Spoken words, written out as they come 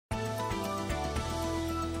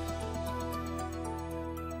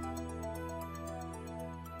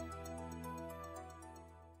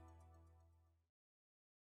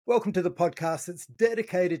Welcome to the podcast that's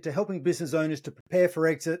dedicated to helping business owners to prepare for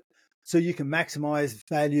exit so you can maximize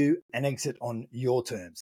value and exit on your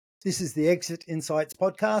terms. This is the Exit Insights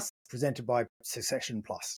podcast presented by Succession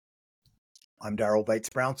Plus. I'm Daryl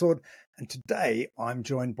Bates-Brownsword, and today I'm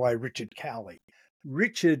joined by Richard Cowley.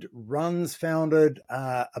 Richard founded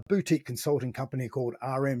a boutique consulting company called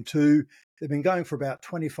RM2. They've been going for about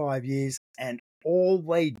 25 years, and all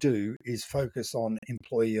they do is focus on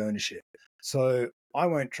employee ownership. So I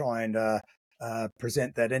won't try and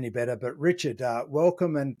present that any better, but Richard,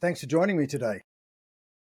 welcome and thanks for joining me today.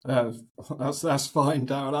 That's fine,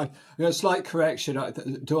 Darren. A slight correction.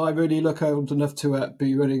 Do I really look old enough to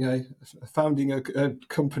be founding a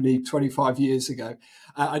company 25 years ago?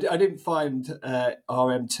 I didn't find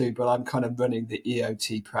RM2, but I'm kind of running the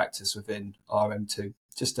EOT practice within RM2.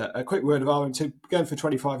 Just a quick word of RM2. Going for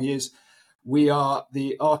 25 years. We are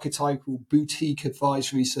the archetypal boutique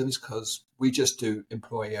advisory service because we just do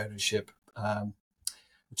employee ownership. We're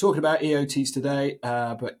talking about EOTs today,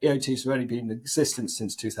 but EOTs have only been in existence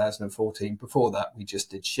since 2014. Before that, we just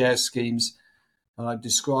did share schemes. And I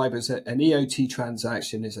describe as an EOT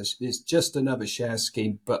transaction is just another share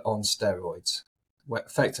scheme, but on steroids, where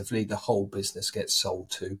effectively the whole business gets sold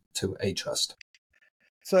to a trust.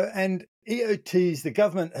 So, and EOTs, the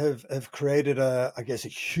government have created a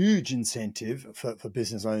huge incentive for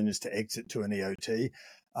business owners to exit to an EOT.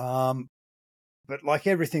 But like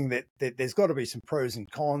everything, there's got to be some pros and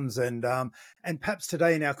cons, and perhaps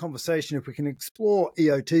today in our conversation, if we can explore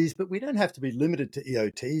EOTs, but we don't have to be limited to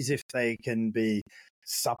EOTs if they can be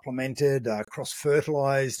supplemented,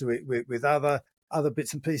 cross-fertilized with other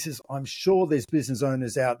bits and pieces. I'm sure there's business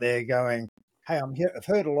owners out there going, hey, I'm here. I've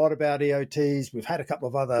heard a lot about EOTs. We've had a couple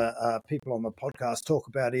of other people on the podcast talk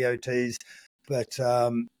about EOTs, but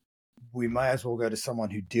we may as well go to someone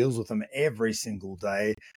who deals with them every single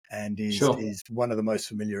day and is one of the most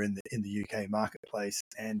familiar in the UK marketplace.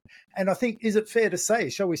 And I think, is it fair to say,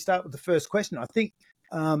 shall we start with the first question? I think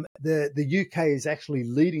the UK is actually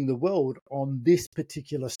leading the world on this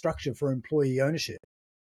particular structure for employee ownership.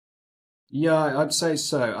 Yeah, I'd say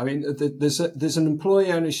so. I mean, there's an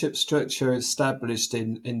employee ownership structure established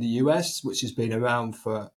in the US, which has been around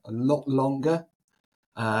for a lot longer.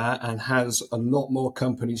 And has a lot more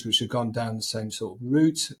companies which have gone down the same sort of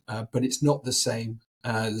route, but it's not the same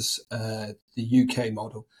as the UK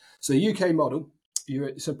model. So the UK model,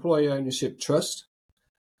 it's employee ownership trust,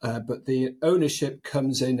 but the ownership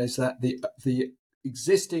comes in as that the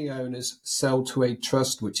existing owners sell to a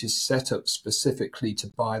trust which is set up specifically to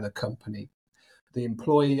buy the company. The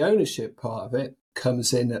employee ownership part of it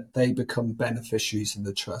comes in that they become beneficiaries of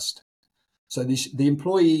the trust. So the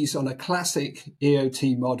employees on a classic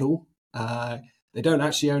EOT model, they don't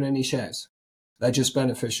actually own any shares. They're just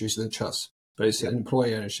beneficiaries of the trust, but it's an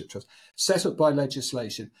employee ownership trust set up by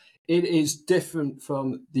legislation. It is different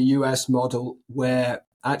from the US model where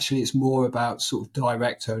actually it's more about sort of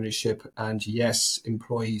direct ownership. And yes,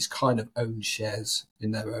 employees kind of own shares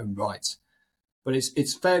in their own right. But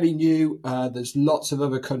it's fairly new. There's lots of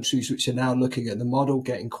other countries which are now looking at the model,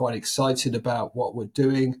 getting quite excited about what we're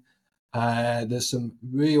doing. There's some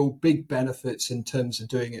real big benefits in terms of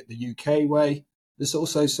doing it the UK way. There's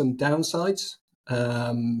also some downsides,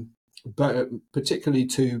 but particularly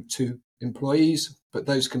to employees, but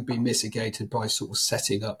those can be mitigated by sort of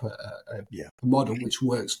setting up a model which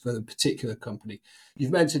works for the particular company.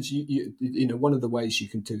 You've mentioned, you know, one of the ways you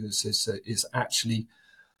can do this is actually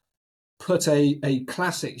put a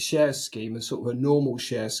classic share scheme, a sort of a normal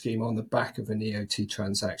share scheme on the back of an EOT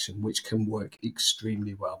transaction, which can work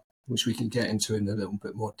extremely well, which we can get into in a little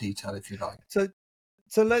bit more detail if you like.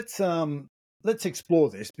 So let's explore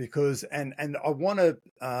this because and I want to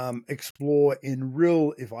explore in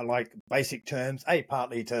real, if I like, basic terms,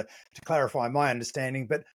 partly to clarify my understanding,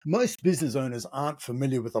 but most business owners aren't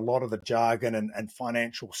familiar with a lot of the jargon and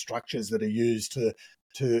financial structures that are used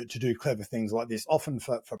to do clever things like this, often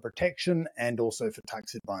for protection and also for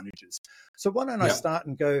tax advantages. So why don't I start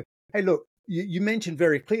and go, hey, look, you mentioned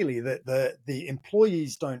very clearly that the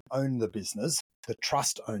employees don't own the business, the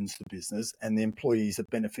trust owns the business, and the employees are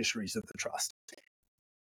beneficiaries of the trust.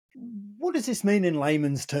 What does this mean in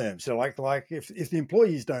layman's terms? So like if the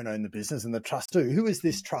employees don't own the business and the trust do, who is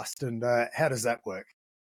this trust and how does that work?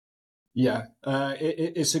 Yeah,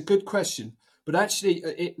 it's a good question. But actually,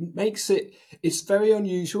 it's very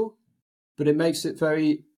unusual, but it makes it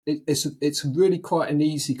it's really quite an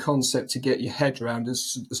easy concept to get your head around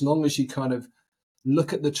as long as you kind of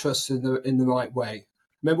look at the trust in the right way.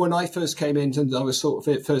 Remember when I first came in and I was sort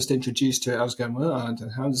of first introduced to it, I was going, well,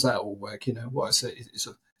 how does that all work? You know, is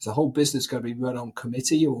a whole business going to be run on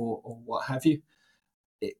committee or what have you?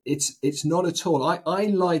 it's not at all. I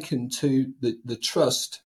liken to the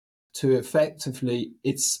trust to effectively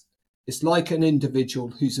it's like an individual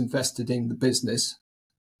who's invested in the business.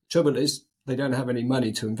 Trouble is, they don't have any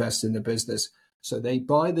money to invest in the business. So they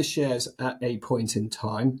buy the shares at a point in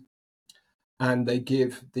time, and they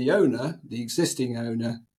give the owner, the existing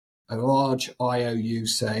owner, a large IOU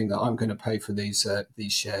saying that I'm going to pay for these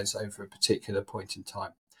shares over a particular point in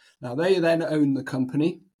time. Now, they then own the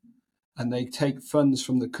company, and they take funds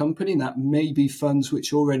from the company. That may be funds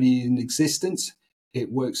which are already in existence.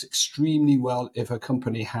 It works extremely well if a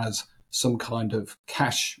company has some kind of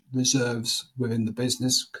cash reserves within the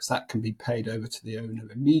business, because that can be paid over to the owner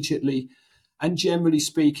immediately. And generally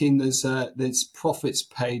speaking, there's profits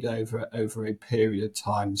paid over a period of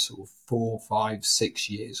time, sort of 4, 5, 6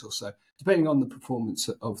 years or so, depending on the performance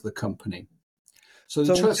of the company. So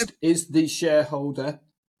the trust is the shareholder,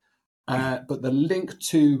 but the link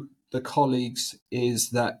to the colleagues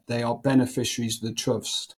is that they are beneficiaries of the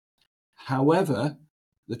trust. However,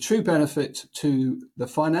 the true benefit to the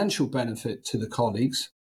financial benefit to the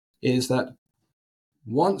colleagues is that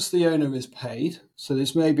once the owner is paid, so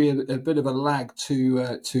there's maybe a bit of a lag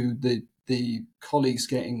to the colleagues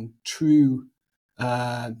getting true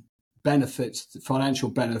benefits, financial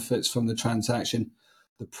benefits from the transaction.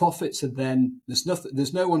 The profits are then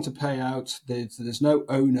there's no one to pay out. There's no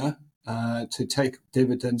owner to take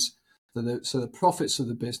dividends. So the profits of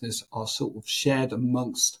the business are sort of shared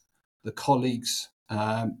amongst the colleagues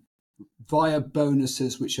via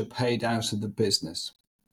bonuses which are paid out of the business.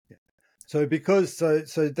 So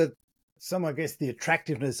that I guess the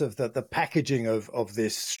attractiveness of the packaging of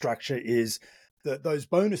this structure is that those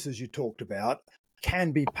bonuses you talked about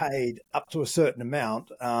can be paid up to a certain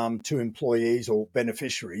amount to employees or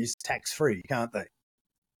beneficiaries tax-free, can't they?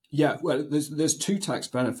 Yeah, well, there's two tax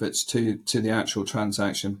benefits to the actual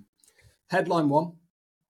transaction. Headline one,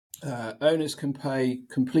 owners can pay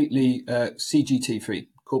completely CGT-free,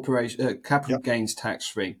 capital gains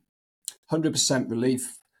tax-free, 100%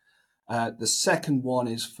 relief. The second one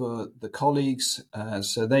is for the colleagues,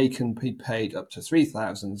 so they can be paid up to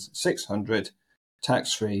 $3,600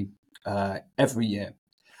 tax-free every year.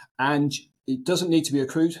 And it doesn't need to be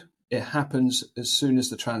accrued. It happens as soon as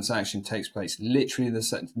the transaction takes place. Literally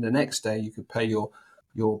the next day, you could pay your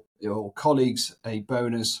colleagues a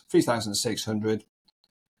bonus, $3,600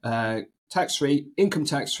 tax-free, income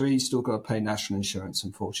tax-free. Still got to pay national insurance,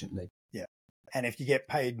 unfortunately. Yeah, and if you get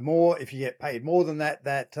paid more, than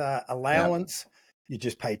that allowance, you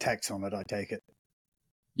just pay tax on it. I take it.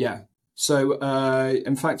 Yeah. So,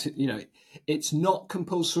 in fact, it's not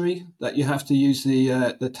compulsory that you have to use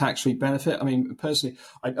the tax-free benefit. I mean, personally,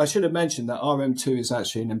 I should have mentioned that RM2 is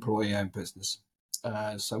actually an employee-owned business.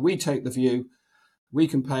 So we take the view we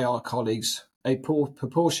can pay our colleagues a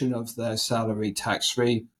proportion of their salary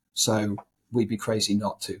tax-free. So we'd be crazy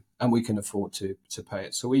not to, and we can afford to pay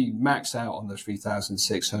it. So we max out on the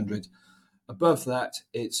 3,600. Above that,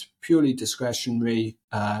 it's purely discretionary.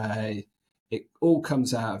 It all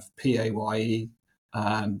comes out of PAYE,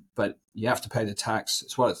 but you have to pay the tax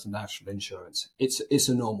as well as the national insurance. It's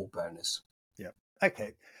a normal bonus. Yeah.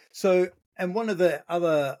 Okay. So, and one of the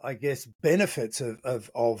other, I guess, benefits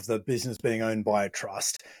of the business being owned by a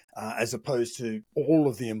trust, as opposed to all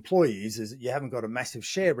of the employees, is that you haven't got a massive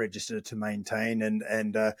share register to maintain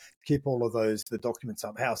and keep all of the documents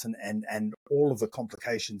up house and all of the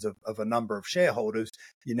complications of a number of shareholders.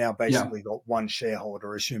 You now basically got one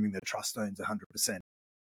shareholder, assuming the trust owns 100%.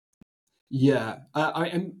 Yeah,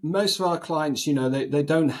 and most of our clients, they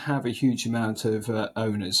don't have a huge amount of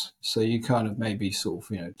owners, so you kind of maybe sort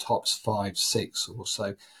of tops 5, 6 or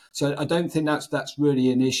so. So I don't think that's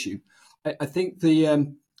really an issue. I think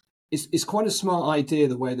it's quite a smart idea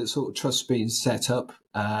the way that sort of trust's being set up,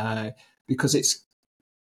 because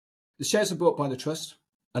the shares are bought by the trust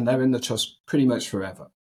and they're in the trust pretty much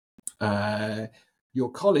forever. Your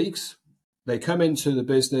colleagues, they come into the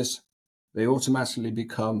business. They automatically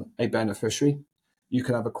become a beneficiary. You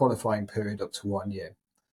can have a qualifying period up to 1 year.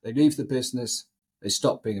 They leave the business, they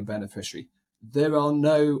stop being a beneficiary. There are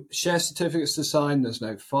no share certificates to sign. There's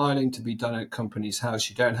no filing to be done at company's house.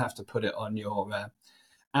 You don't have to put it on your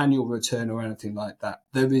annual return or anything like that.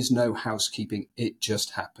 There is no housekeeping. It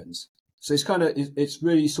just happens. So it's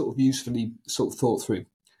really sort of usefully sort of thought through.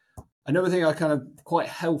 Another thing I kind of quite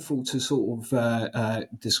helpful to sort of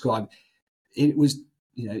describe, it was,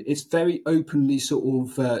 it's very openly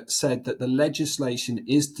sort of said that the legislation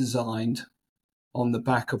is designed on the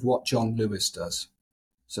back of what John Lewis does.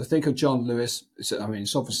 So think of John Lewis. It's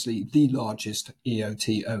obviously the largest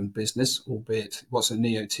EOT owned business, albeit it wasn't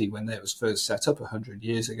an EOT when it was first set up 100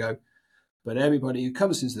 years ago. but everybody who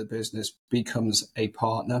comes into the business becomes a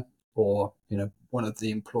partner or, one of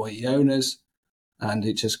the employee owners, and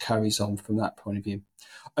it just carries on from that point of view.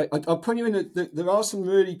 I'll put you in there are some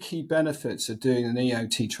really key benefits of doing an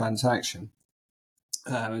EOT transaction.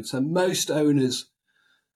 So most of the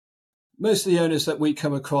owners that we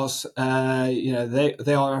come across,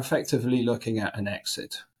 they are effectively looking at an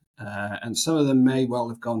exit, and some of them may well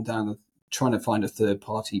have gone down trying to find a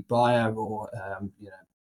third-party buyer or a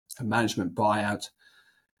management buyout.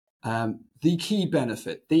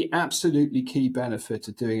 The absolutely key benefit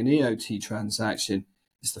of doing an EOT transaction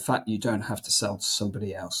is the fact you don't have to sell to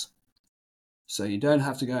somebody else. So you don't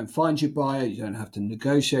have to go and find your buyer. You don't have to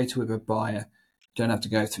negotiate with a buyer. You don't have to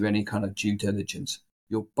go through any kind of due diligence.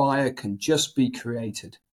 Your buyer can just be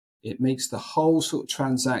created. It makes the whole sort of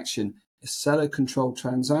transaction a seller-controlled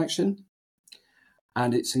transaction,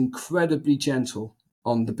 and it's incredibly gentle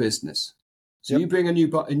on the business. So You bring a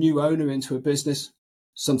new owner into a business,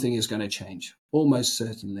 something is going to change, almost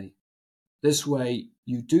certainly. This way,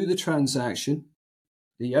 you do the transaction.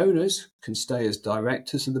 The owners can stay as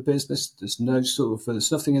directors of the business. There's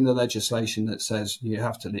nothing in the legislation that says you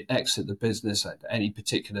have to exit the business at any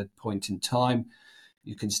particular point in time.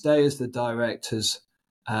 You can stay as the directors.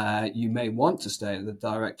 You may want to stay as the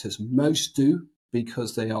directors. Most do,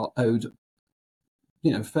 because they are owed,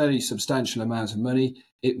 fairly substantial amounts of money.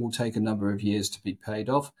 It will take a number of years to be paid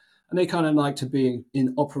off. And they kind of like to be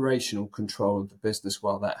in operational control of the business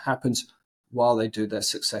while that happens, while they do their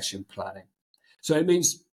succession planning. So it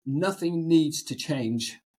means nothing needs to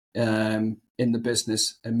change in the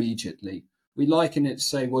business immediately. We liken it to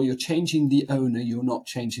say, well, you're changing the owner, you're not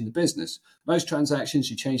changing the business. Most transactions,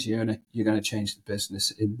 you change the owner, you're going to change the business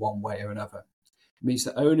in one way or another. It means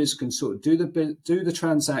that owners can sort of do the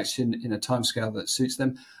transaction in a timescale that suits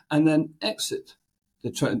them, and then exit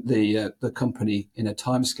the company in a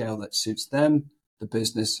timescale that suits them, the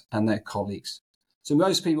business, and their colleagues. So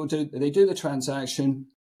most people do the transaction,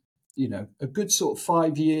 a good sort of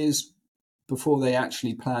 5 years before they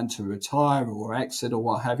actually plan to retire or exit or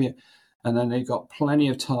what have you, and then they've got plenty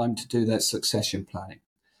of time to do their succession planning.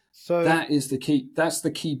 So that's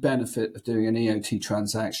the key benefit of doing an EOT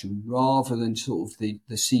transaction rather than sort of the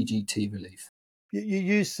CGT relief. You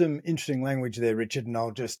use some interesting language there, Richard, and I'll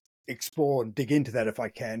just explore and dig into that if I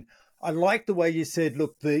can. I like the way you said,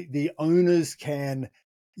 look, the owners can,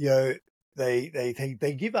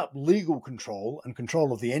 they give up legal control and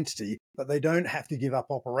control of the entity, but they don't have to give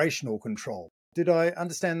up operational control. Did I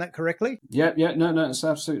understand that correctly? Yeah, no, that's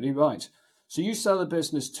absolutely right. So you sell the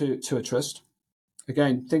business to a trust.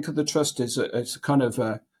 Again, think of the trust as a kind of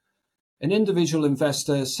an individual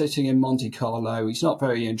investor sitting in Monte Carlo. He's not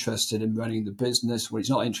very interested in running the business. Well, he's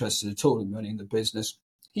not interested at all in running the business.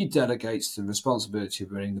 He delegates the responsibility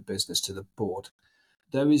of running the business to the board.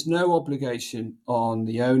 There is no obligation on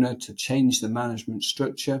the owner to change the management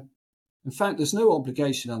structure. In fact, there's no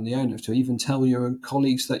obligation on the owner to even tell your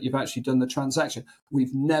colleagues that you've actually done the transaction.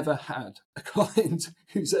 We've never had a client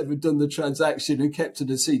who's ever done the transaction and kept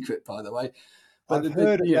it a secret, by the way. But I've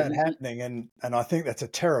heard of that happening, and I think that's a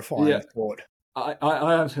terrifying thought.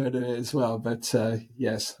 I have heard of it as well, but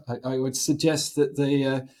yes, I would suggest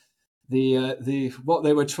that what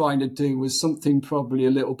they were trying to do was something probably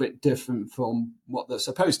a little bit different from what they're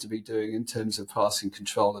supposed to be doing in terms of passing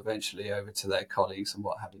control eventually over to their colleagues and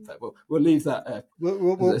what have you. But we'll leave that.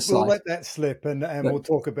 We'll let that slip, and we'll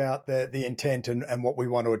talk about the intent and what we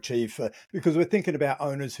want to achieve, because we're thinking about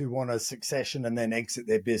owners who want a succession and then exit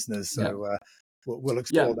their business. So we'll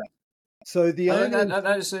explore that. So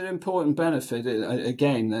that is an important benefit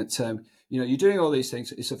again, that you're doing all these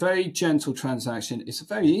things. It's a very gentle transaction. It's a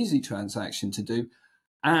very easy transaction to do,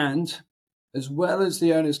 and as well as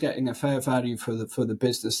the owners getting a fair value for the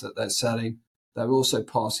business that they're selling, they're also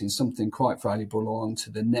passing something quite valuable on to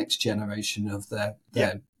the next generation of their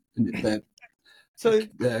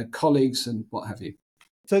colleagues and what have you.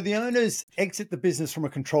 So the owners exit the business from a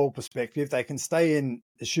control perspective. They can stay in,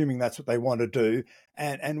 assuming that's what they want to do,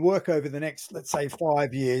 and work over the next, let's say,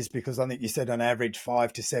 5 years, because I think you said on average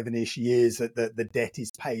 5 to 7-ish years that the debt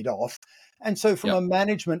is paid off. And so from a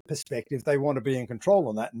management perspective, they want to be in control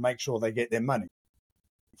on that and make sure they get their money.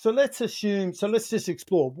 So let's just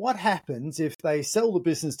explore what happens if they sell the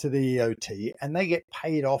business to the EOT and they get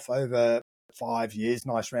paid off over 5 years,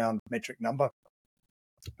 nice round metric number,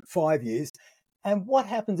 5 years. And what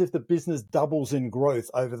happens if the business doubles in growth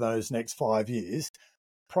over those next 5 years,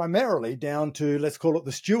 primarily down to, let's call it,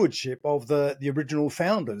 the stewardship of the original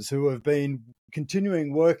founders who have been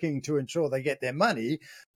continuing working to ensure they get their money,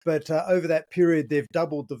 but over that period, they've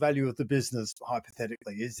doubled the value of the business,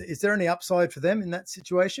 hypothetically. Is there any upside for them in that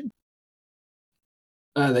situation?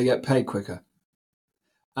 They get paid quicker.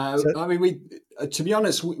 So, I mean, to be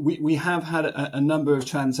honest, we have had a number of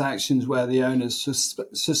transactions where the owners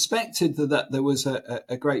suspected that there was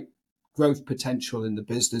a great growth potential in the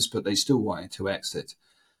business, but they still wanted to exit.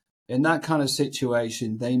 In that kind of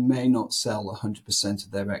situation, they may not sell 100%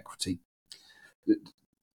 of their equity.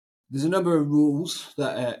 There's a number of rules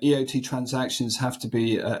that EOT transactions have to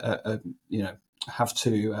be,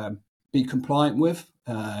 be compliant with.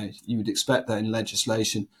 You would expect that in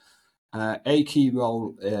legislation. A key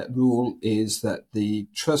rule is that the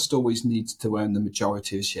trust always needs to own the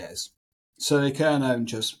majority of shares. So they can own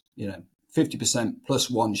just, 50% plus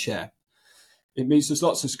one share. It means there's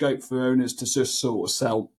lots of scope for owners to just sort of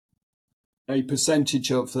sell a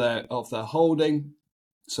percentage of their holding.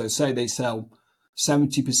 So say they sell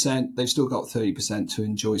 70%, they've still got 30% to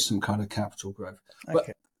enjoy some kind of capital growth.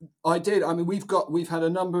 okay. But we've had a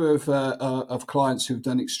number of clients who've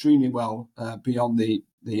done extremely well beyond the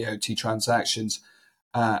EOT transactions,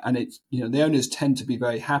 and the owners tend to be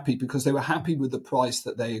very happy because they were happy with the price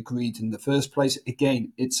that they agreed in the first place.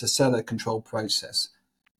 Again, it's a seller control process.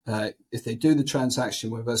 If they do the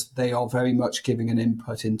transaction with us, they are very much giving an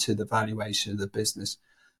input into the valuation of the business.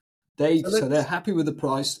 So they're happy with the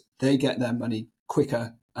price. They get their money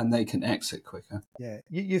quicker and they can exit quicker. Yeah,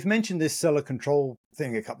 you've mentioned this seller control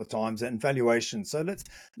thing a couple of times and valuation. So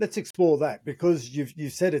let's explore that, because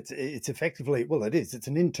you've said it's effectively, well, it's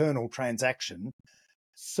an internal transaction.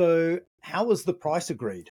 So how was the price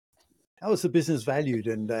agreed? How was the business valued,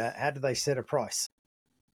 and how do they set a price?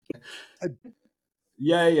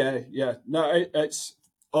 Yeah. No, it's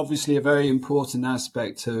obviously a very important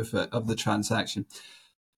aspect of the transaction.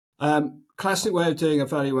 Classic way of doing a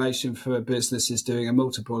valuation for a business is doing a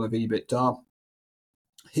multiple of EBITDA,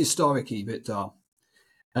 historic EBITDA.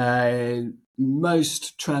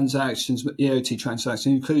 Most transactions, EOT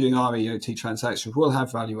transactions, including our EOT transactions, will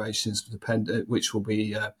have valuations which will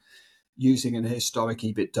be using an historic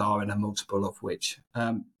EBITDA and a multiple of which.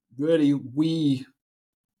 Really, we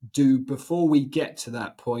do, before we get to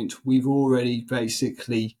that point, we've already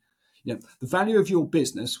basically, the value of your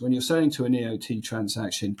business when you're selling to an EOT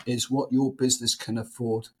transaction is what your business can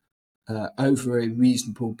afford over a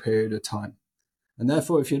reasonable period of time. And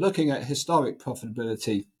therefore, if you're looking at historic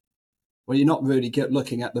profitability, well, you're not really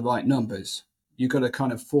looking at the right numbers. You've got to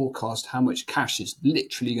kind of forecast how much cash is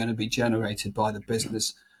literally going to be generated by the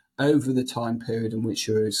business over the time period in which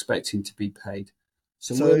you're expecting to be paid.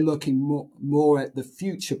 So we're looking more at the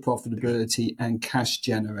future profitability and cash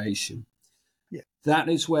generation. Yeah. That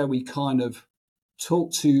is where we kind of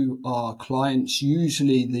talk to our clients,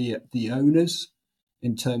 usually the owners,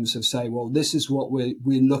 in terms of say, well, this is what we're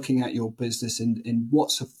looking at your business and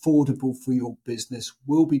what's affordable for your business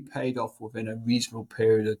will be paid off within a reasonable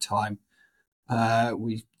period of time.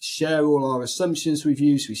 We share all our assumptions we've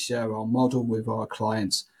used, we share our model with our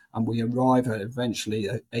clients, and we arrive at eventually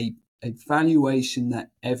a valuation that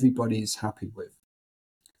everybody is happy with.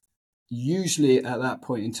 Usually at that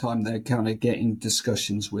point in time, they're kind of getting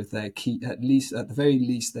discussions with their key, at the very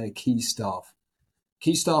least, their key staff.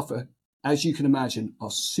 Key staff are, as you can imagine,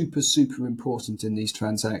 are super, super important in these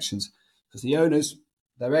transactions because the owners,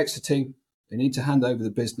 they're exiting, they need to hand over the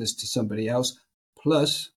business to somebody else.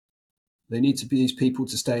 Plus, they need to be these people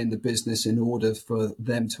to stay in the business in order for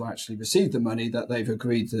them to actually receive the money that they've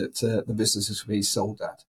agreed that the business is to be sold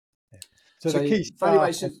at. Yeah. So the key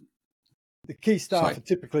staff Sorry. are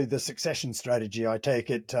typically the succession strategy, I take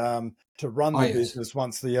it, to run the business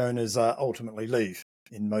once the owners ultimately leave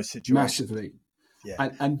in most situations. Massively. Yeah.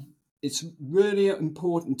 And it's really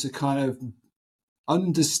important to kind of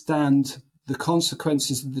understand the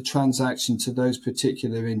consequences of the transaction to those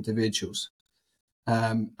particular individuals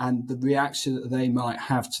and the reaction that they might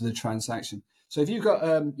have to the transaction. So if you've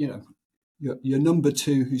got, your number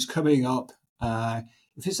two who's coming up,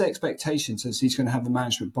 if his expectations is he's going to have a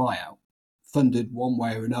management buyout funded one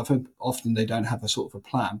way or another, often they don't have a sort of a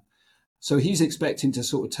plan. So he's expecting to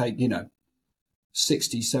sort of take,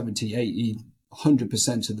 60, 70, 80,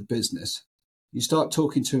 100% of the business. You start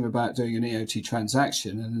talking to him about doing an EOT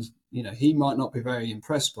transaction and, he might not be very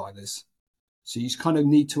impressed by this. So you kind of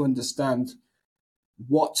need to understand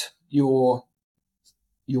what your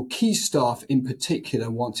key staff in particular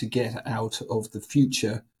want to get out of the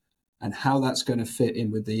future and how that's going to fit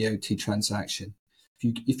in with the EOT transaction.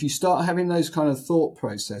 If you start having those kind of thought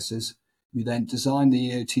processes, you then design the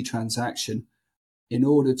EOT transaction in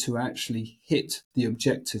order to actually hit the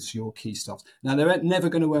objectives of your key staff. Now, they're never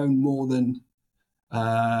going to own more than,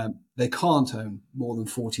 they can't own more than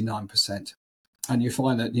 49%. And you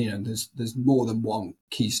find that, there's more than one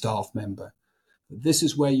key staff member. This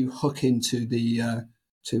is where you hook into the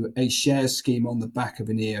to a share scheme on the back of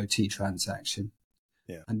an EOT transaction.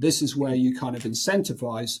 Yeah. And this is where you kind of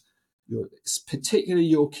incentivize particularly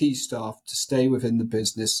your key staff to stay within the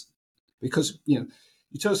business, because you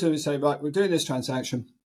tell them to say, right, we're doing this transaction,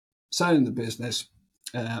 selling the business.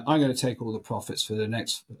 I'm going to take all the profits for the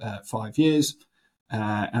next 5 years,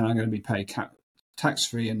 and I'm going to be paid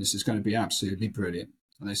tax-free, and this is going to be absolutely brilliant.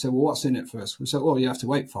 And they say, well, what's in it for us? We say, well, you have to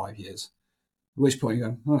wait 5 years. At which point you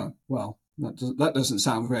go, oh, well, that doesn't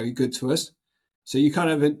sound very good to us. So you kind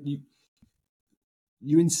of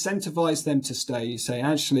you incentivize them to stay. You say,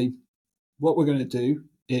 actually, what we're going to do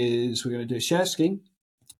is we're going to do a share scheme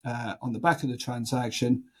on the back of the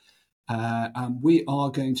transaction, and we are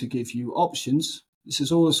going to give you options. This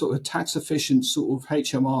is all a sort of tax efficient sort of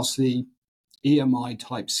HMRC EMI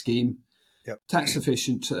type scheme, yep. Tax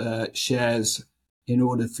efficient shares in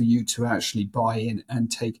order for you to actually buy in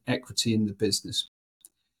and take equity in the business.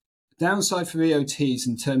 Downside for EOTs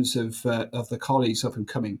in terms of the colleagues up and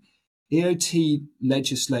coming, EOT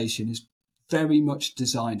legislation is very much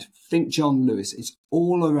designed. Think John Lewis. It's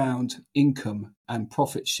all around income and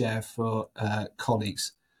profit share for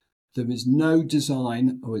colleagues. There is no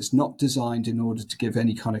design, or it's not designed in order to give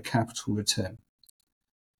any kind of capital return.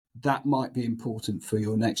 That might be important for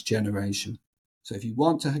your next generation. So if you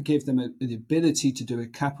want to give them the ability to do a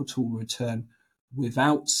capital return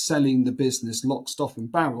without selling the business lock, stock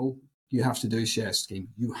and barrel, you have to do a share scheme.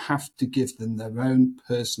 You have to give them their own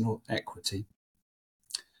personal equity.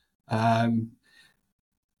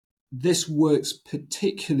 This works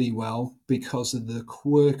particularly well because of the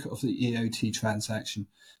quirk of the EOT transaction.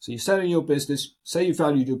 So you're selling your business, say you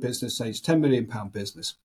valued your business, say it's £10 million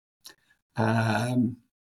business.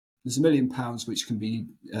 There's £1 million which can be,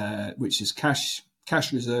 which is cash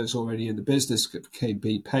reserves already in the business, can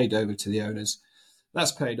be paid over to the owners.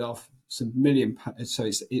 That's paid off. Some million, so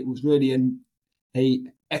it was really a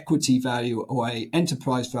equity value or a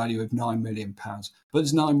enterprise value of £9 million, but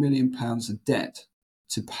there's £9 million of debt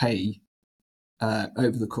to pay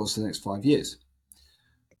over the course of the next 5 years.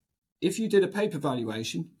 If you did a paper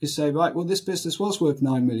valuation, you say, right, well, this business was worth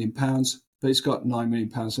 £9 million, but it's got £9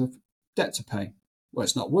 million of debt to pay. Well,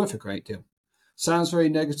 it's not worth a great deal. Sounds very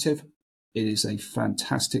negative. It is a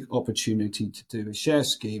fantastic opportunity to do a share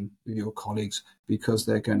scheme with your colleagues, because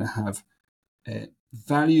they're going to have a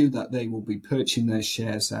value that they will be purchasing their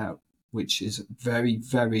shares out, which is very,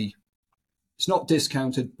 very, it's not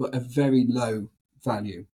discounted, but a very low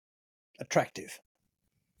value. Attractive.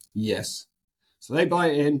 Yes. So they buy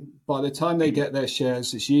it in. By the time they get their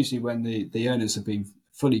shares, it's usually when the owners have been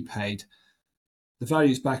fully paid. The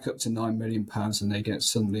value's back up to £9 million, and they get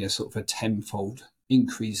suddenly a sort of a tenfold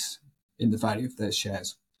increase in the value of their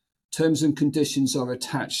shares. Terms and conditions are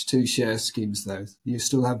attached to share schemes, though. You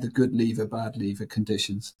still have the good leaver, bad leaver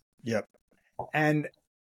conditions. Yep. And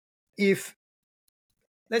if,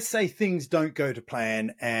 let's say, things don't go to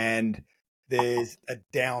plan and there's a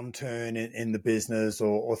downturn in the business,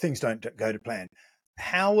 or things don't go to plan,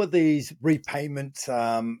 how are these repayments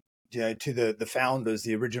to the founders,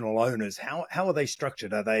 the original owners, how are they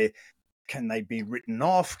structured? Can they be written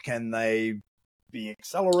off? Can they be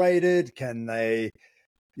accelerated? Can they,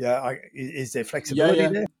 is there flexibility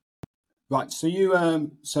there? Right. So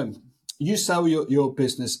you sell your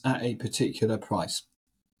business at a particular price,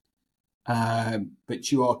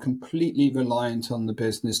 but you are completely reliant on the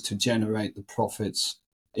business to generate the profits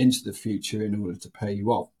into the future in order to pay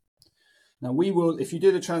you off. Now, we will, if you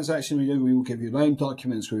do the transaction, we will give you loan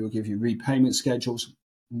documents, we will give you repayment schedules.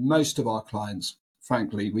 Most of our clients,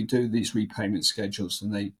 frankly, we do these repayment schedules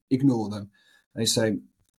and they ignore them. They say,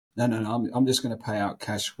 no, I'm just going to pay out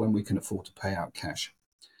cash when we can afford to pay out cash.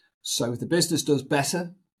 So if the business does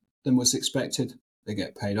better than was expected, they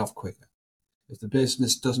get paid off quicker. If the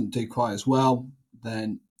business doesn't do quite as well,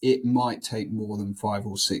 then it might take more than 5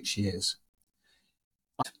 or 6 years.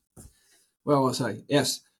 Well, I'll say,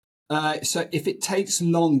 yes. So if it takes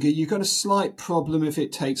longer, you've got a slight problem if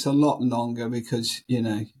it takes a lot longer, because,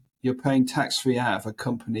 you're paying tax-free out of a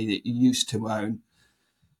company that you used to own.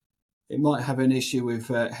 It might have an issue with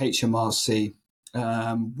HMRC.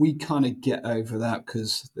 We kind of get over that,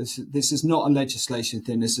 because this is not a legislation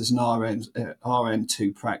thing. This is an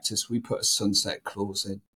RM2 practice. We put a sunset clause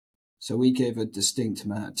in. So we give a distinct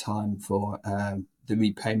amount of time for the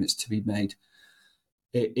repayments to be made.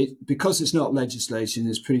 Because it's not legislation,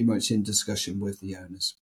 it's pretty much in discussion with the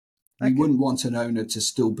owners. Okay. You wouldn't want an owner to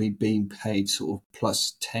still be being paid sort of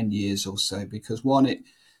plus 10 years or so, because one,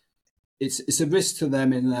 it's a risk to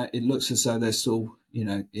them in that it looks as though they're still,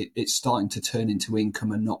 it's starting to turn into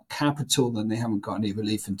income and not capital, then they haven't got any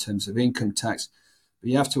relief in terms of income tax. But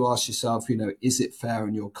you have to ask yourself, is it fair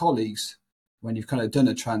on your colleagues when you've kind of done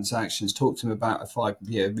a transaction, talk to them about a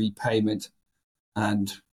 5-year repayment,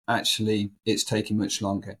 and actually it's taking much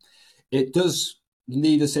longer. It does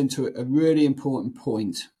lead us into a really important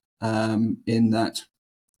point in that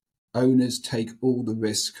owners take all the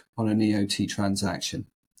risk on an EOT transaction.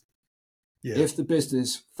 Yeah. If the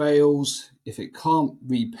business fails, if it can't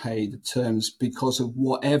repay the terms because of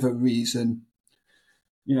whatever reason,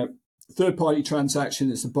 third-party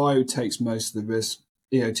transaction, it's the buyer who takes most of the risk.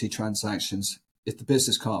 EOT transactions, if the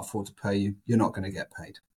business can't afford to pay you, you're not going to get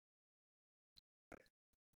paid.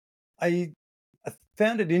 I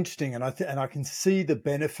found it interesting, and I can see the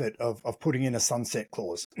benefit of putting in a sunset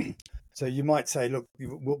clause. So you might say, look,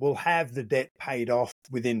 we'll have the debt paid off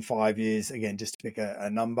within 5 years. Again, just to pick a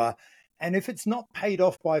number. And if it's not paid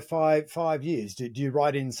off by five years, do you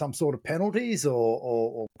write in some sort of penalties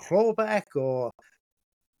or clawback, or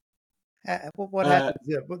what happens?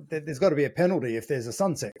 There's got to be a penalty if there's a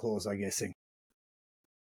sunset clause, I'm guessing.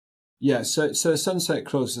 Yeah, so a sunset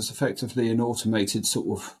clause is effectively an automated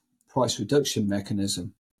sort of price reduction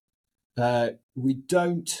mechanism. We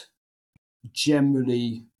don't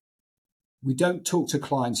talk to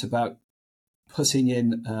clients about putting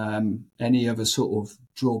in any other sort of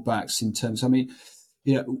drawbacks in terms. I mean,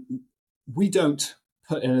 we don't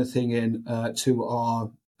put anything in to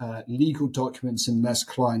our legal documents unless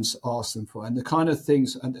clients ask them for, and the kind of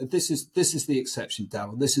things. And this is the exception,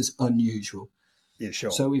 Darryl. This is unusual. Yeah,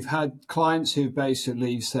 sure. So we've had clients who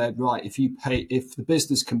basically said, right, if the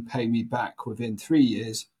business can pay me back within 3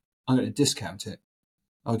 years, I'm going to discount it.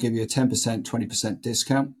 I'll give you a 10%, 20%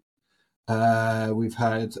 discount. We've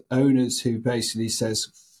had owners who basically says,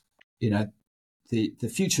 the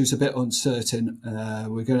future is a bit uncertain.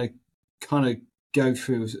 We're going to kind of go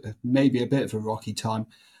through maybe a bit of a rocky time.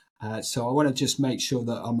 So I want to just make sure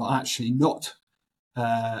that I'm actually not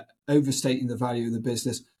overstating the value of the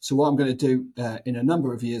business. So what I'm going to do in a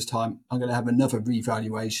number of years' time, I'm going to have another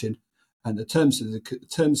revaluation. And the terms of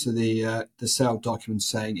the sale document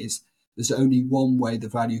saying is there's only one way the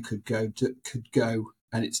value could go,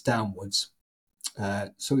 and it's downwards.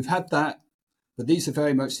 So we've had that, but these are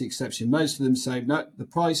very much the exception. Most of them say, no, the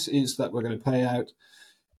price is that we're going to pay out.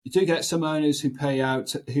 You do get some owners who pay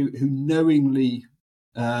out, who knowingly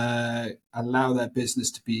allow their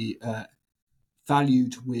business to be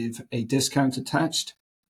valued with a discount attached.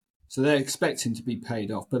 So they're expecting to be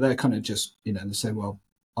paid off, but they're kind of just, they say, well,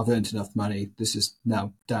 I've earned enough money. This is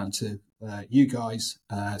now down to you guys.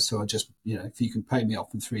 So I just, if you can pay me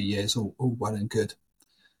off in 3 years, all well and good.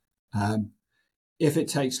 If it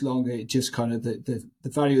takes longer, it just kind of, the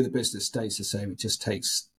value of the business stays the same. It just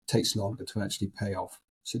takes longer to actually pay off.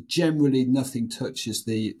 So generally nothing touches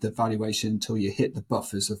the valuation until you hit the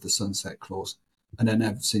buffers of the sunset clause, and then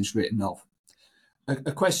everything's written off.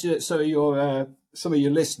 A question that some of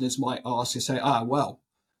your listeners might ask, you say,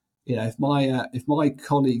 if my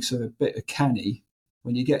colleagues are a bit canny,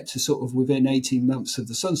 when you get to sort of within 18 months of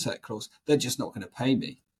the sunset clause, they're just not going to pay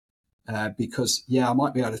me. Because I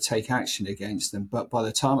might be able to take action against them, but by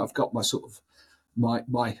the time I've got my sort of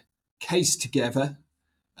my case together,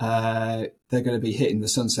 they're going to be hitting the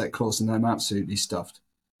sunset clause, and I'm absolutely stuffed.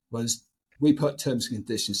 Whereas we put terms and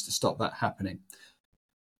conditions to stop that happening.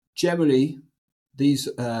 Generally, these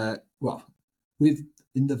in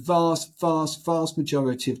the vast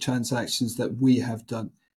majority of transactions that we have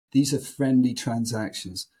done, these are friendly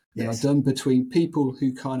transactions. Yes. They are done between people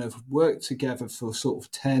who kind of work together for sort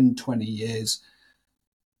of 10, 20 years.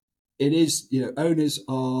 It is,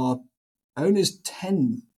 I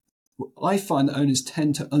find that owners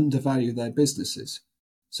tend to undervalue their businesses.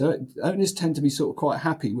 So owners tend to be sort of quite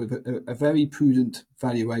happy with a very prudent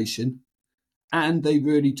valuation, and they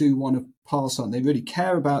really do want to pass on. They really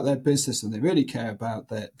care about their business, and they really care about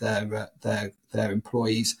their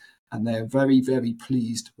employees. And they're very, very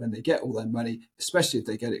pleased when they get all their money, especially if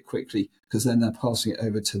they get it quickly, because then they're passing it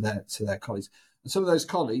over to their colleagues. And some of those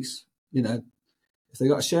colleagues, if they've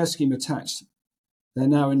got a share scheme attached, they're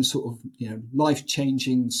now in sort of,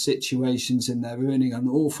 life-changing situations, and they're earning an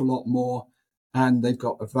awful lot more, and they've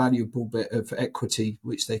got a valuable bit of equity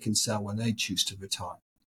which they can sell when they choose to retire.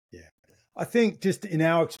 Yeah. I think just in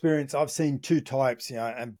our experience, I've seen two types,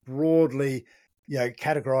 and broadly,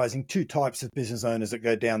 categorizing two types of business owners that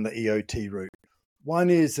go down the EOT route. One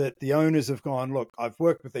is that the owners have gone, look, I've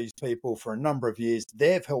worked with these people for a number of years.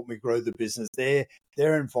 They've helped me grow the business. Their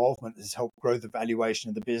involvement has helped grow the valuation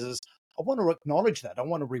of the business. I want to acknowledge that. I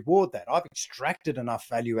want to reward that. I've extracted enough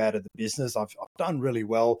value out of the business. I've done really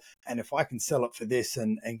well. And if I can sell it for this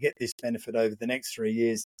and get this benefit over the next 3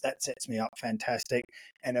 years, that sets me up fantastic.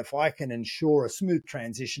 And if I can ensure a smooth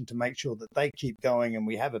transition to make sure that they keep going and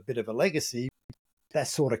we have a bit of a legacy,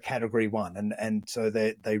 that's sort of category one, and so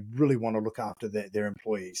they really want to look after their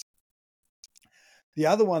employees. The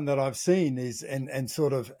other one that I've seen is and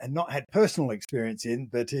sort of and not had personal experience in,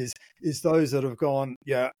 but is those that have gone,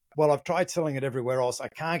 yeah, well, I've tried selling it everywhere else. I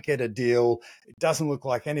can't get a deal. It doesn't look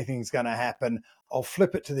like anything's going to happen. I'll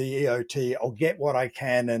flip it to the EOT. I'll get what I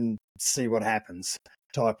can and see what happens,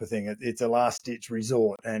 type of thing. It's a last ditch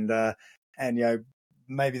resort, and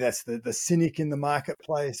maybe that's the cynic in the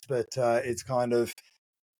marketplace, but it's kind of,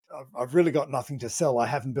 I've really got nothing to sell. I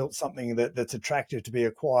haven't built something that's attractive to be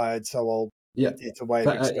acquired, so it's a way of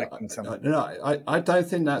extracting something. I don't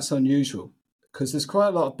think that's unusual, because there's quite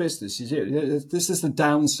a lot of businesses. This is the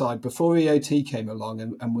downside. Before EOT came along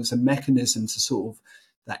and was a mechanism to sort of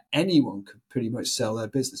that anyone could pretty much sell their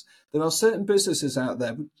business, there are certain businesses out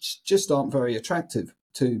there which just aren't very attractive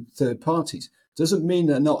to third parties. Doesn't mean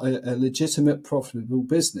they're not a legitimate, profitable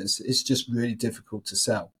business. It's just really difficult to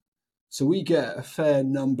sell. So we get a fair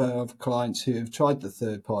number of clients who have tried the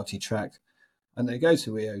third party track, and they go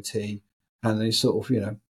to EOT, and they sort of,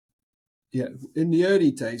 in the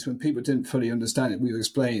early days when people didn't fully understand it, we would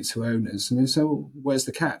explain it to owners, and they say, well, where's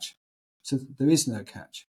the catch? So there is no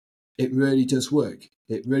catch. It really does work.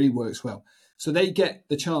 It really works well. So they get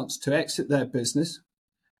the chance to exit their business,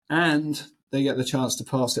 and they get the chance to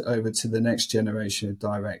pass it over to the next generation of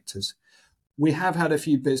directors. We have had a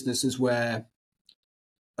few businesses where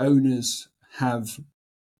owners have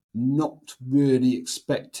not really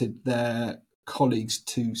expected their colleagues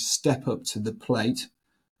to step up to the plate.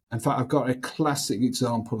 In fact, I've got a classic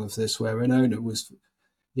example of this where an owner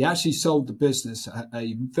he actually sold the business at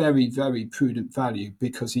a very, very prudent value,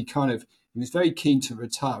 because he was very keen to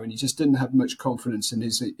retire, and he just didn't have much confidence in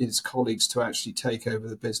his colleagues to actually take over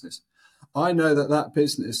the business. I know that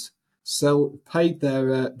business paid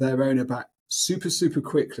their owner back super, super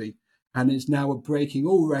quickly, and is now breaking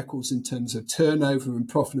all records in terms of turnover and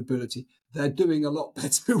profitability. They're doing a lot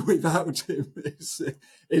better without him.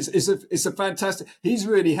 It's a fantastic. He's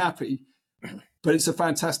really happy, but it's a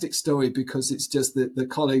fantastic story, because it's just that the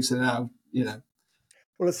colleagues are now,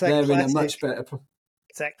 well, it's they're in a much better.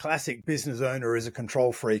 It's that classic business owner is a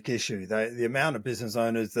control freak issue. The amount of business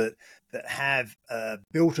owners that have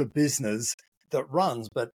built a business that runs,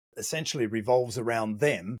 but essentially revolves around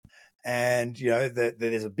them. And,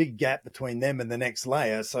 there's a big gap between them and the next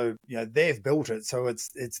layer. So, they've built it. So it's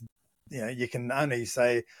you can only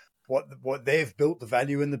say what they've built, the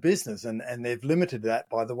value in the business, and they've limited that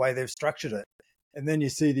by the way they've structured it. And then you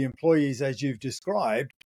see the employees, as you've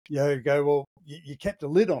described, go, well, you kept a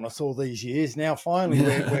lid on us all these years. Now, finally,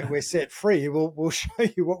 we're set free. We'll show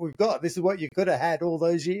you what we've got. This is what you could have had all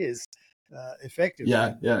those years, effectively.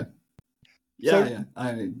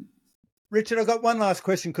 Richard, I've got one last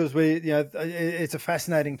question, because it's a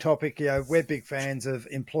fascinating topic. We're big fans of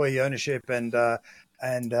employee ownership and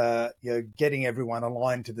getting everyone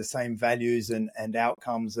aligned to the same values and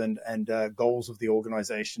outcomes and goals of the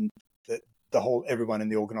organization, that everyone in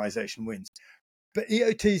the organization wins. But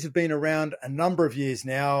EOTs have been around a number of years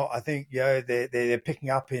now. I think they're picking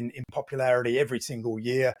up in popularity every single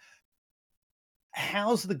year.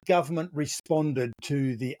 How's the government responded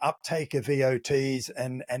to the uptake of EOTs?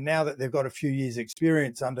 And now that they've got a few years'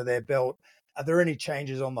 experience under their belt, are there any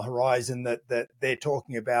changes on the horizon that they're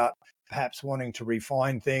talking about, perhaps wanting to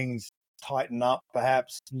refine things, tighten up,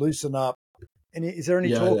 perhaps loosen up? Is there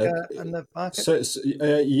any talk in the market?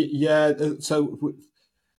 So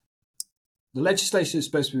the legislation is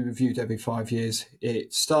supposed to be reviewed every 5 years.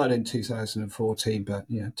 It started in 2014, but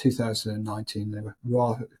 2019, the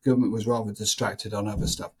government was rather distracted on other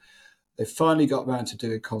stuff. They finally got around to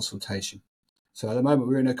doing consultation. So at the moment,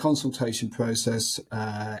 we're in a consultation process,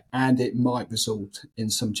 and it might result in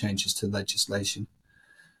some changes to legislation.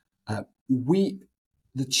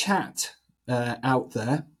 The chat out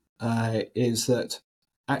there is that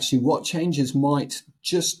actually what changes might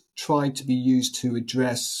just try to be used to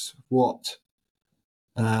address what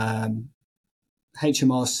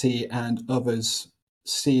HMRC and others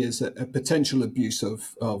see as a potential abuse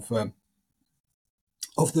of the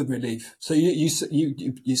relief. So you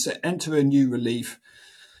enter a new relief,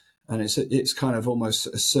 and it's kind of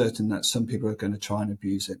almost certain that some people are going to try and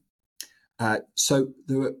abuse it. So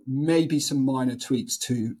there may be some minor tweaks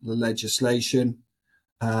to the legislation.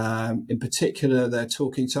 In particular, they're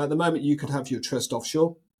talking. So at the moment, you could have your trust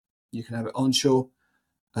offshore, you can have it onshore.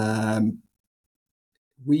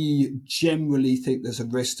 We generally think there's a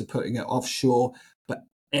risk to putting it offshore, but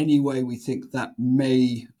anyway, we think that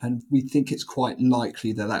and we think it's quite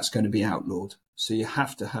likely that that's going to be outlawed. So you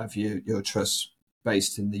have to have your trust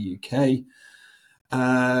based in the UK.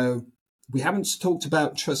 We haven't talked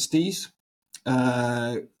about trustees.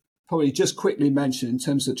 Part probably just quickly mention in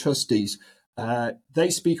terms of trustees, they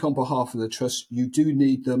speak on behalf of the trust. You do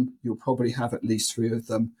need them. You'll probably have at least 3 of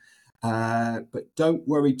them. But don't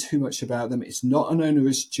worry too much about them. It's not an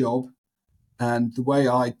onerous job. And the way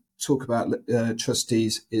I talk about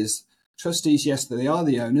trustees is trustees, yes, they are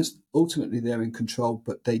the owners. Ultimately, they're in control,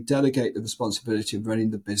 but they delegate the responsibility of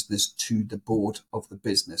running the business to the board of the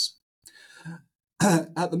business.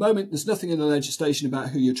 At the moment, there's nothing in the legislation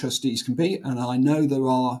about who your trustees can be. And I know there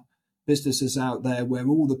are businesses out there where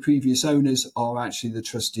all the previous owners are actually the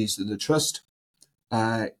trustees of the trust.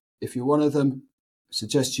 If you're one of them, I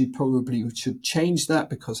suggest you probably should change that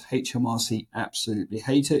because HMRC absolutely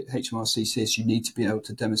hate it. HMRC says you need to be able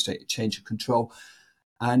to demonstrate a change of control.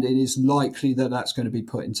 And it is likely that that's going to be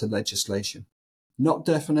put into legislation. Not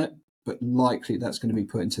definite, but likely that's going to be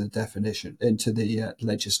put into the definition, into the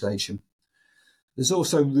legislation. There's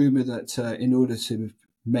also rumour that in order to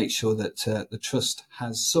make sure that the trust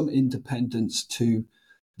has some independence to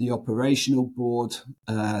the operational board,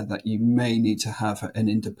 that you may need to have an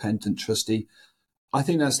independent trustee. I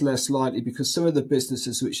think that's less likely because some of the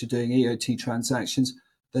businesses which are doing EOT transactions,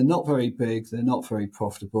 they're not very big, they're not very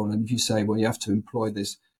profitable. And if you say, well, you have to employ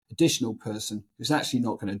this additional person who's actually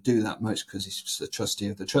not going to do that much because he's just a trustee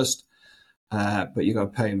of the trust, but you've got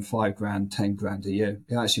to pay him $5,000, $10,000 a year,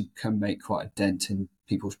 it actually can make quite a dent in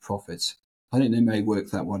people's profits. I think they may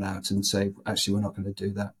work that one out and say, actually, we're not going to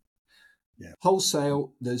do that. Yeah.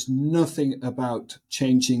 Wholesale, there's nothing about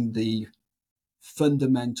changing the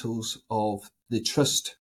fundamentals of the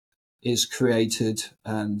trust is created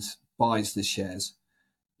and buys the shares.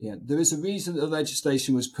 Yeah, there is a reason that the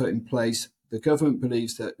legislation was put in place. The government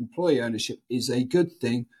believes that employee ownership is a good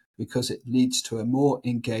thing because it leads to a more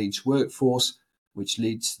engaged workforce, which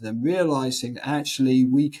leads to them realizing actually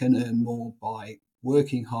we can earn more by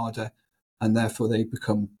working harder, and therefore they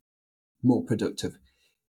become more productive.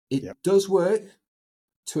 It does work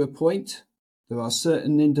to a point. There are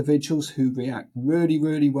certain individuals who react really,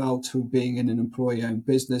 really well to being in an employee-owned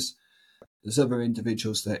business. There's other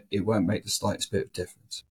individuals that it won't make the slightest bit of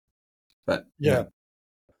difference. But yeah.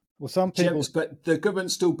 Well, some people, but the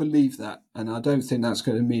government still believe that, and I don't think that's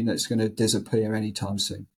going to mean that it's going to disappear anytime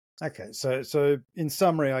soon. Okay, so in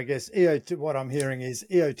summary, I guess EOT, what I'm hearing is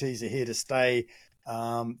EOTs are here to stay.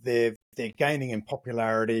 They're gaining in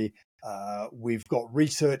popularity. We've got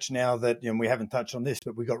research now that, we haven't touched on this,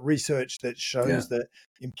 but we've got research that shows that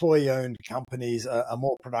employee-owned companies are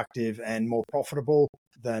more productive and more profitable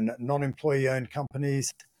than non-employee-owned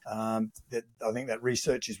companies. That I think that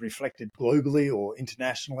research is reflected globally or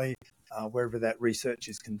internationally, wherever that research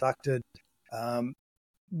is conducted.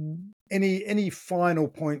 Any final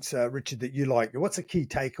points, Richard, that you like? What's a key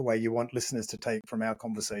takeaway you want listeners to take from our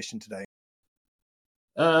conversation today?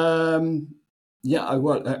 Yeah, I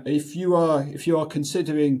will. If you are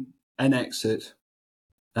considering an exit,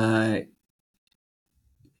 if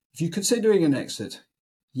you're considering an exit,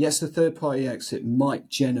 yes, the third-party exit might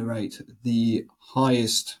generate the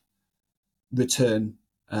highest return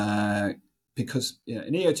because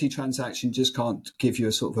an EOT transaction just can't give you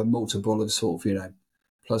a sort of a multiple of sort of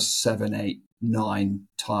plus 7, 8, 9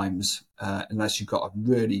 times unless you've got a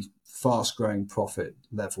really fast-growing profit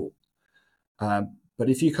level. But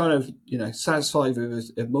if you kind of satisfied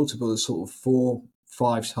with a multiple of sort of 4,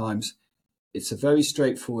 5 times, it's a very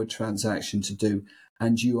straightforward transaction to do.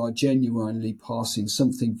 And you are genuinely passing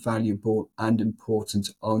something valuable and important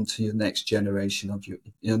onto your next generation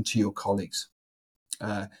onto your colleagues.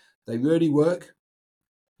 They really work.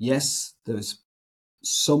 Yes, there's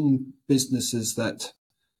some businesses that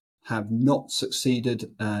have not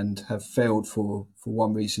succeeded and have failed for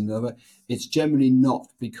one reason or another. It's generally not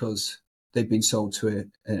because they've been sold to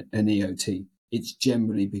an EOT. It's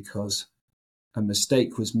generally because a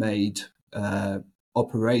mistake was made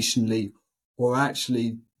operationally, or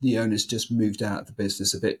actually the owners just moved out of the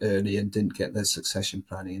business a bit early and didn't get their succession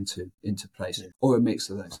planning into place, or a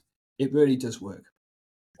mix of those. It really does work.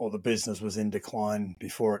 Or the business was in decline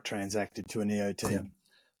before it transacted to an EOT. Yeah.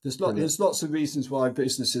 There's lots of reasons why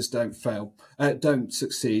businesses don't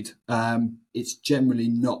succeed. It's generally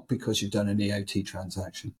not because you've done an EOT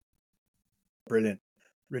transaction. Brilliant.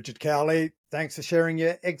 Richard Cowley, thanks for sharing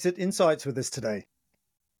your exit insights with us today.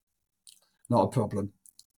 Not a problem.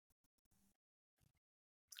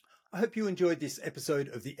 I hope you enjoyed this episode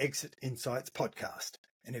of the Exit Insights podcast.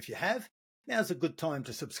 And if you have, now's a good time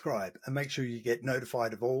to subscribe and make sure you get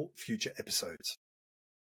notified of all future episodes.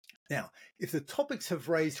 Now, if the topics have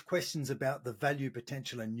raised questions about the value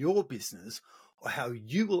potential in your business or how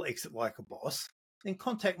you will exit like a boss, then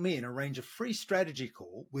contact me and arrange a free strategy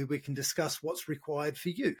call where we can discuss what's required for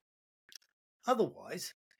you.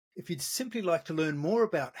 Otherwise, If you'd simply like to learn more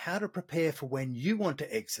about how to prepare for when you want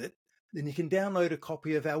to exit, then you can download a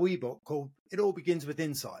copy of our ebook called It All Begins with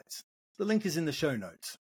Insights. The link is in the show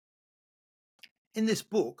notes. In this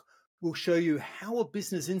book, we'll show you how a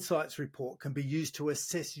business insights report can be used to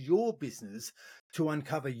assess your business to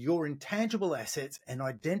uncover your intangible assets and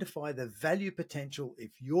identify the value potential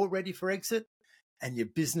if you're ready for exit and your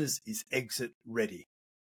business is exit ready.